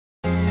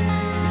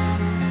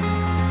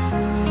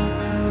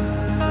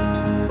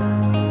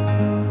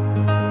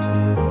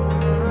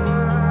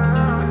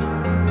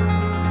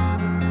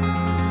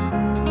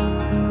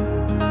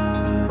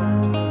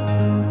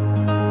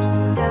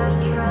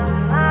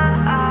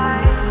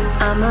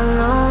I'm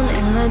alone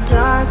in the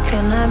dark,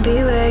 can I be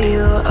where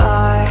you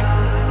are?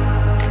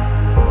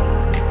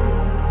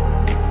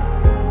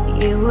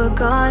 You were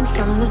gone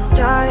from the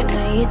start,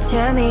 now you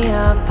tear me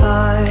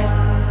apart.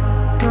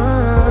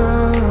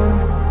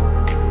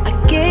 I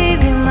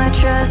gave you my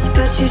trust,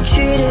 but you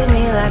treated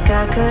me like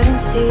I couldn't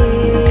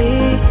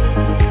see.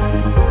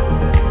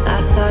 I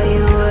thought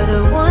you were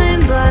the one,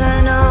 but I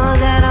know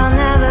that I'll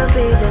never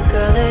be the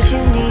girl that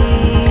you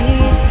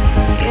need.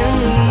 You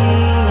need.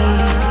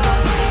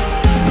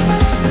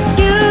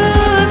 You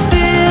would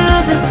feel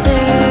the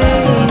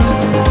same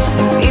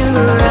if you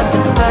were at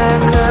the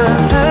back of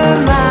her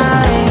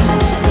mind.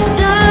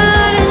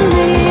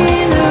 Suddenly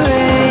the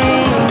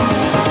rain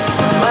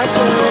wiped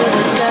away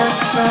the dust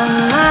from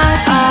my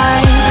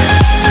eyes.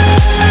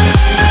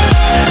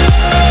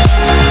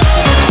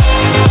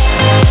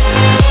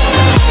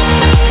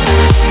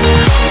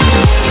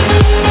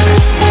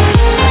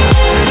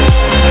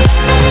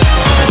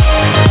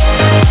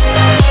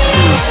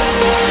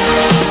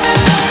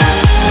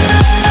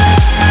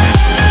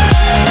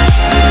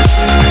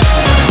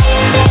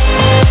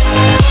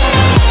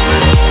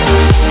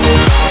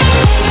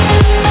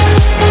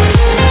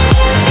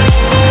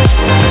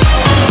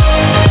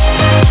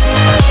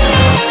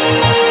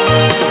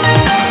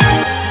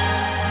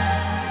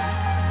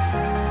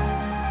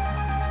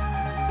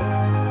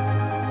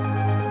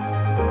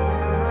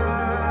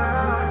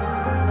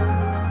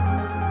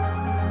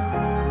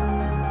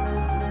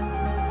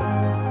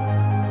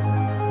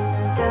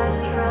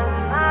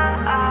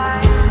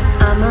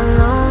 I'm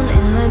alone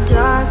in the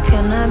dark,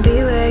 can I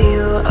be where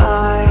you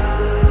are?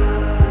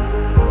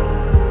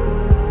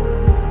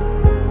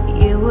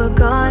 You were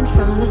gone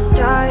from the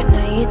start,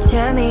 now you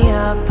tear me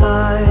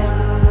apart.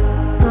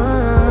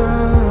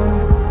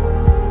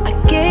 I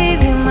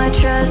gave you my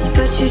trust,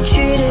 but you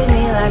treated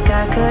me like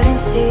I couldn't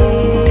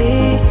see.